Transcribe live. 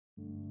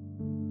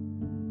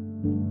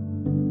Hi,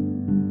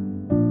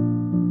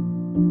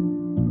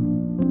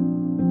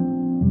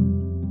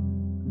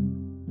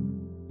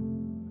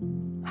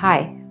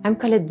 I'm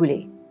Colette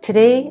Boulet.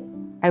 Today,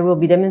 I will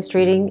be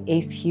demonstrating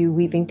a few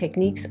weaving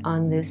techniques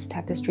on this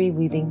tapestry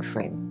weaving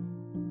frame.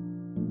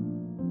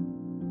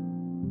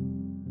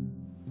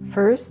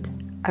 First,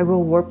 I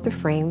will warp the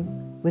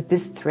frame with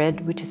this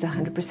thread, which is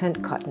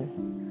 100%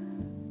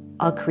 cotton.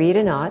 I'll create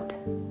a knot,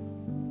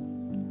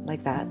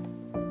 like that.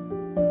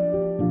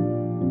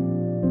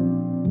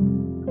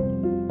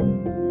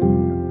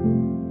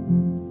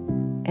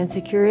 And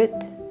secure it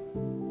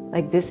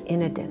like this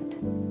in a dent.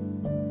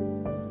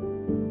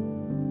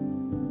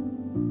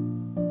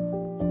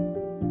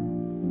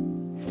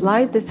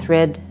 Slide the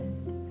thread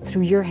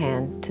through your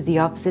hand to the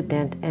opposite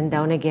dent and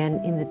down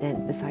again in the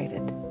dent beside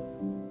it.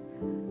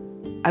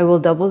 I will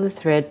double the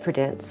thread per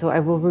dent, so I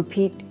will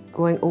repeat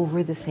going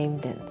over the same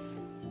dents.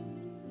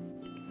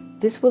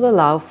 This will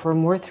allow for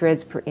more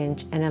threads per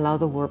inch and allow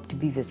the warp to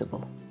be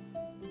visible.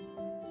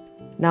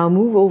 Now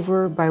move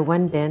over by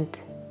one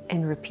dent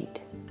and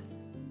repeat.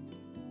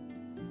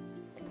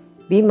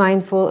 Be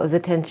mindful of the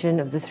tension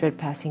of the thread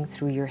passing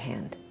through your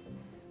hand.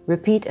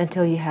 Repeat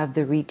until you have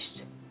the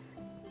reached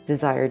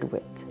desired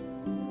width.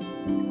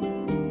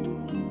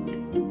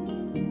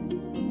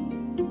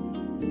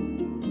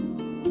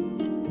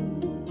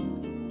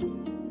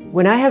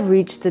 When I have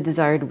reached the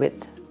desired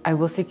width, I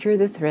will secure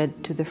the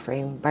thread to the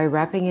frame by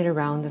wrapping it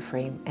around the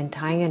frame and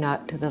tying a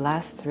knot to the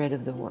last thread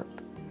of the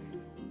warp.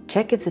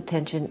 Check if the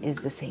tension is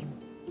the same.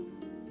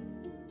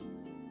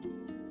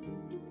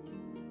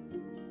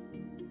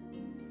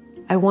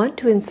 I want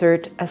to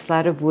insert a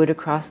slat of wood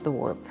across the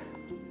warp,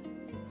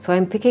 so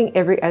I'm picking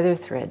every other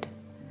thread.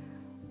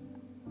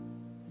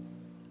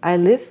 I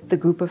lift the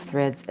group of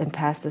threads and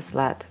pass the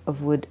slat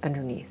of wood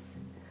underneath.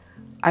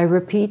 I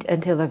repeat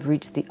until I've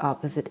reached the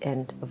opposite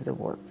end of the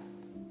warp.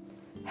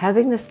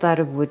 Having the slat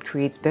of wood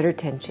creates better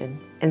tension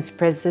and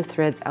spreads the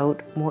threads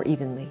out more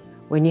evenly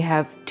when you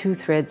have 2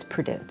 threads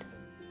per dent.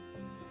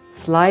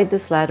 Slide the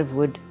slat of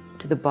wood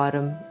to the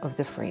bottom of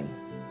the frame.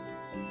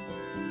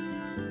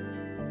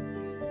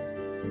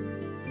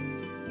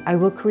 I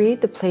will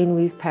create the plain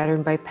weave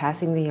pattern by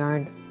passing the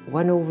yarn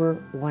 1 over,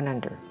 1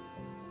 under.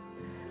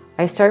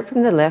 I start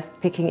from the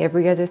left, picking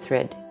every other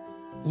thread.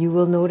 You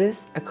will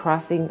notice a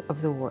crossing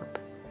of the warp.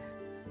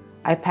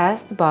 I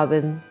pass the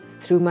bobbin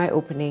through my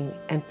opening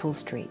and pull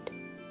straight.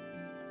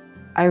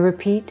 I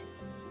repeat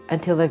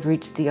until I've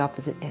reached the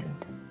opposite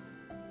end.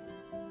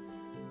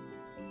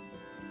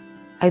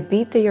 I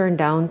beat the yarn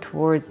down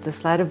towards the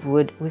slat of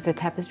wood with a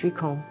tapestry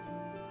comb.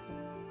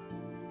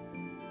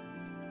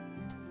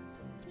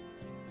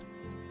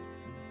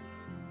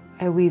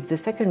 I weave the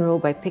second row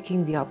by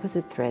picking the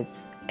opposite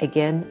threads.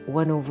 Again,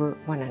 1 over,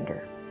 1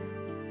 under.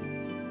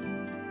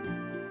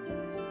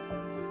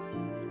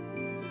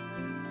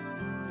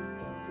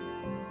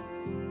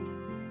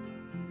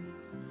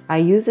 I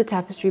use the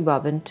tapestry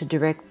bobbin to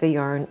direct the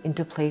yarn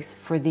into place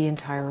for the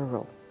entire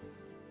row.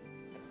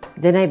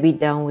 Then I beat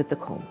down with the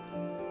comb.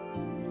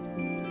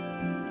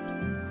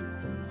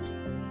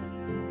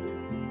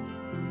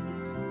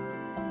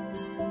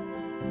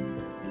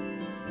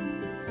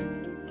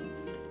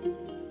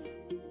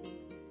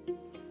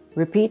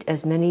 Repeat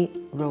as many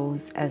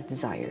rows as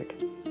desired.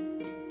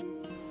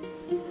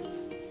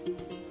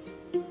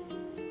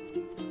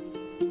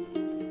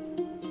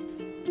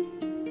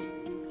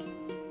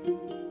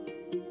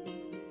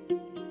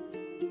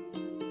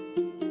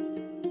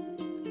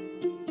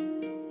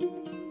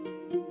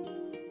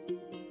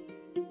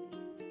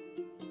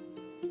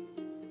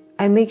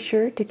 I make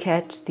sure to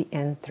catch the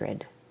end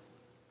thread.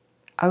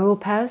 I will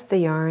pass the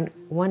yarn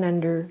 1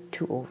 under,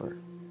 2 over.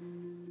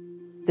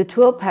 The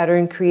twill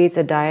pattern creates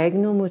a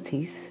diagonal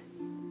motif.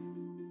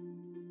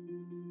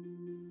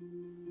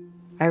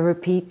 I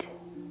repeat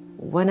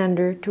 1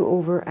 under, 2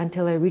 over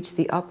until I reach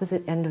the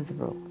opposite end of the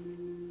row.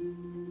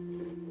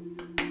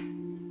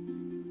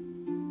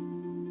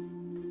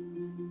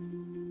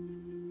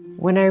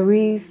 When I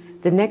weave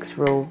the next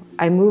row,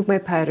 I move my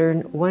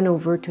pattern 1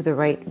 over to the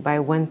right by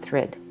 1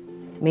 thread,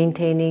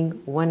 maintaining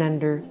 1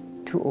 under,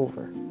 2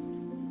 over.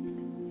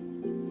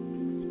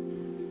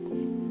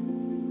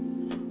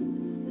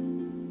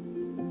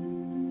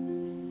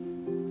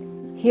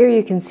 Here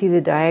you can see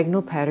the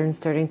diagonal pattern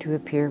starting to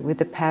appear with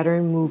the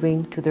pattern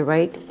moving to the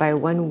right by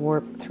 1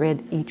 warp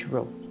thread each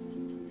row.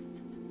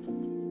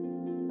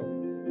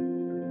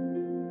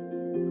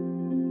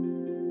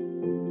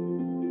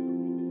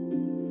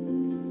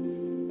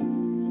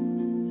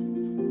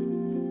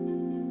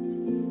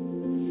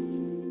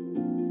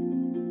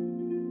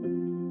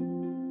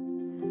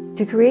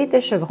 To create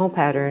the chevron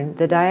pattern,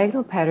 the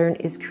diagonal pattern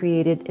is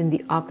created in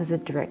the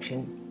opposite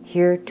direction,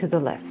 here to the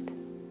left.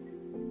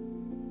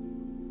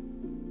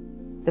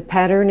 The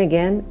pattern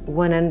again,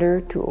 1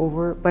 under, 2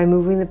 over, by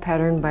moving the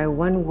pattern by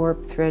 1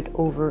 warp thread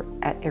over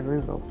at every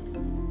row.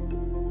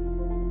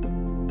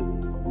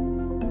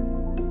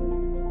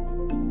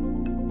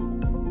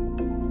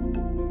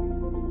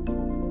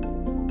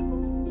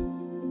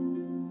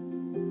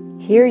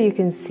 Here you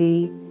can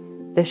see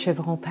the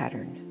chevron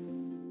pattern.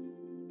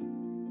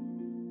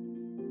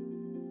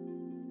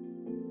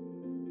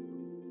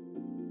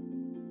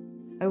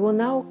 will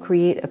now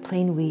create a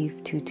plain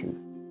weave tutu.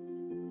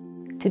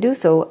 To do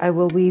so, I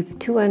will weave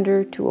 2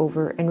 under, 2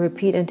 over, and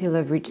repeat until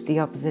I've reached the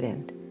opposite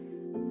end.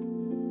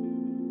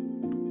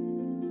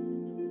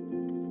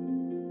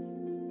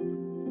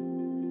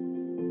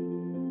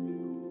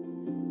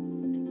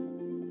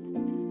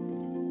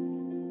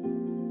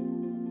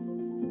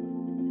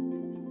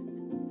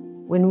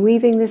 When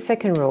weaving the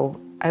second row,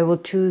 I will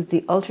choose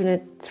the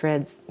alternate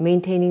threads,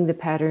 maintaining the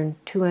pattern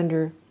 2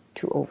 under,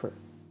 2 over.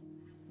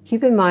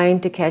 Keep in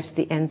mind to catch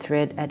the end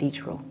thread at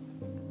each row.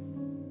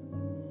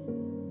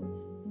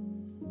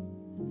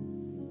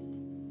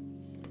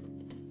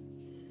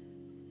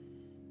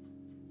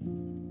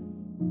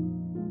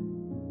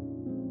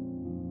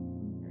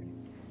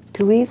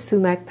 To weave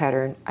sumac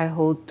pattern, I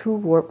hold 2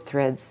 warp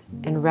threads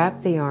and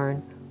wrap the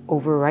yarn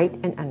over right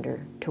and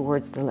under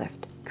towards the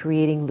left,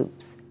 creating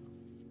loops.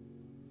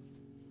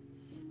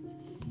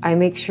 I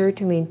make sure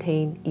to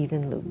maintain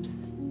even loops.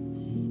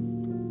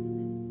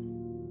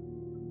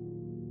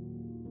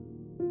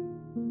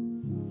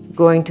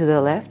 Going to the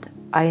left,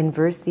 I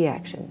inverse the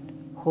action.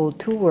 Hold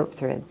 2 warp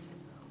threads,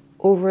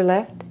 over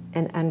left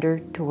and under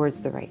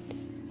towards the right.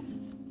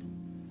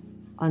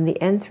 On the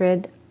end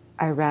thread,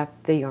 I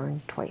wrap the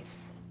yarn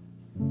twice.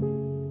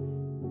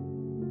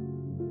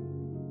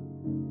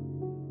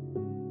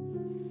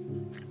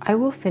 I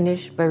will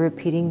finish by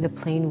repeating the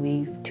plain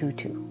weave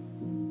tutu.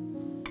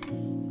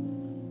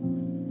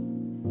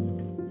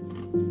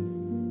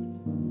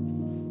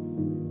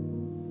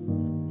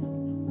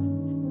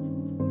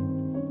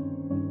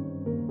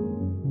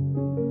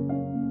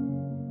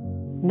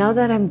 Now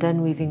that I'm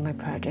done weaving my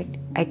project,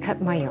 I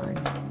cut my yarn.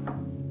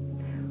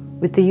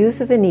 With the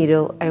use of a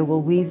needle, I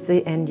will weave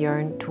the end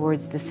yarn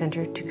towards the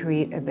center to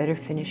create a better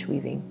finish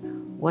weaving,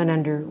 1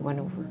 under, 1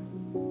 over.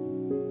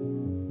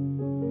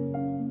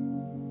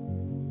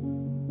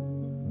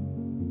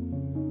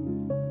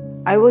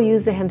 I will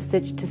use the hem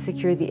stitch to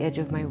secure the edge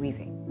of my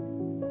weaving.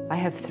 I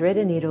have thread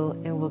and needle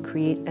and will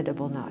create a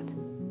double knot.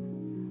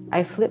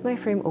 I flip my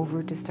frame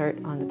over to start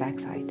on the back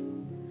side.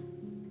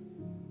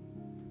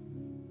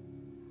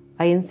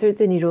 I insert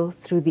the needle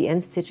through the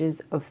end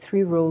stitches of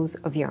 3 rows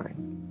of yarn,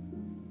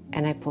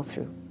 and I pull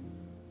through.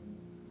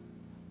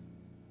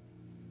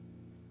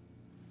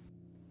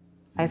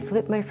 I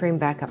flip my frame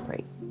back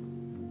upright.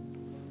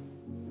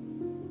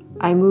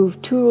 I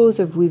move 2 rows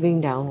of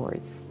weaving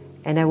downwards,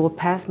 and I will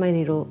pass my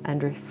needle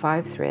under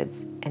 5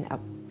 threads and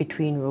up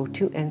between row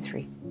 2 and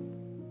 3.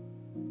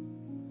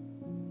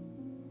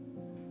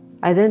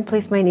 I then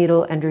place my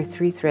needle under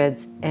 3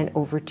 threads and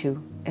over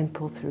 2 and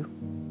pull through.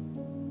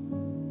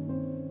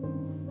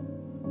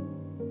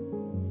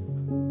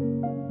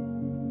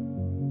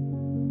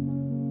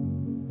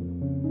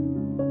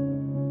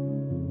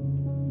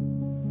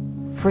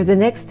 For the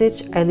next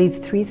stitch, I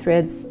leave 3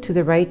 threads to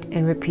the right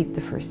and repeat the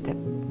first step.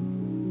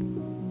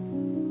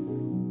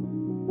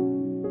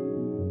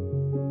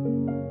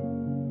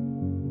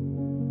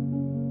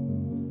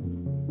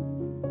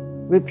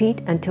 Repeat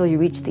until you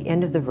reach the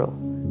end of the row.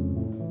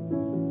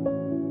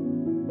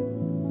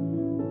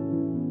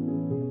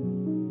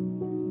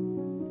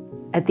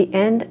 At the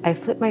end, I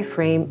flip my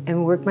frame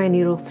and work my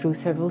needle through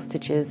several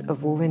stitches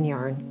of woven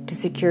yarn to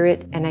secure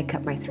it, and I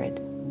cut my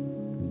thread.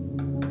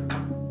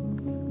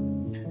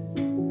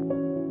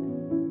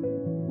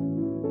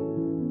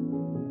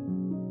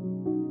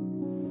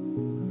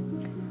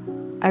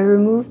 I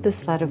remove the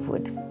slat of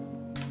wood.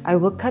 I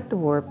will cut the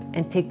warp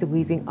and take the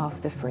weaving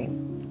off the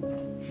frame.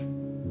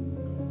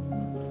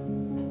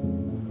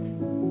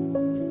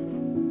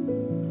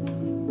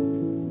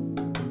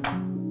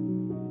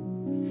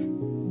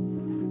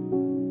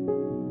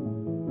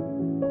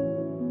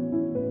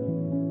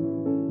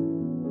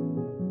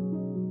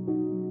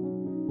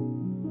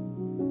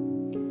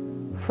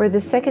 For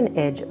the second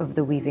edge of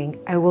the weaving,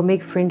 I will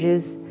make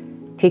fringes,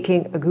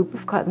 taking a group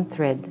of cotton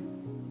thread,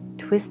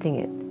 twisting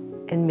it,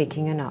 and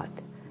making a knot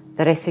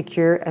that I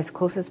secure as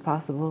close as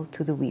possible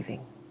to the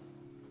weaving.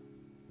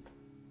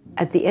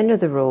 At the end of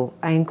the row,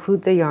 I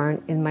include the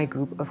yarn in my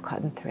group of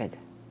cotton thread.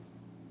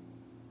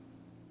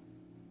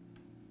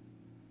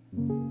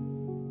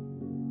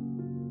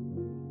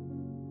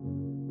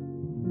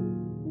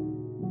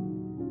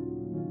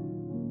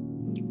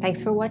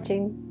 Thanks for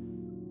watching.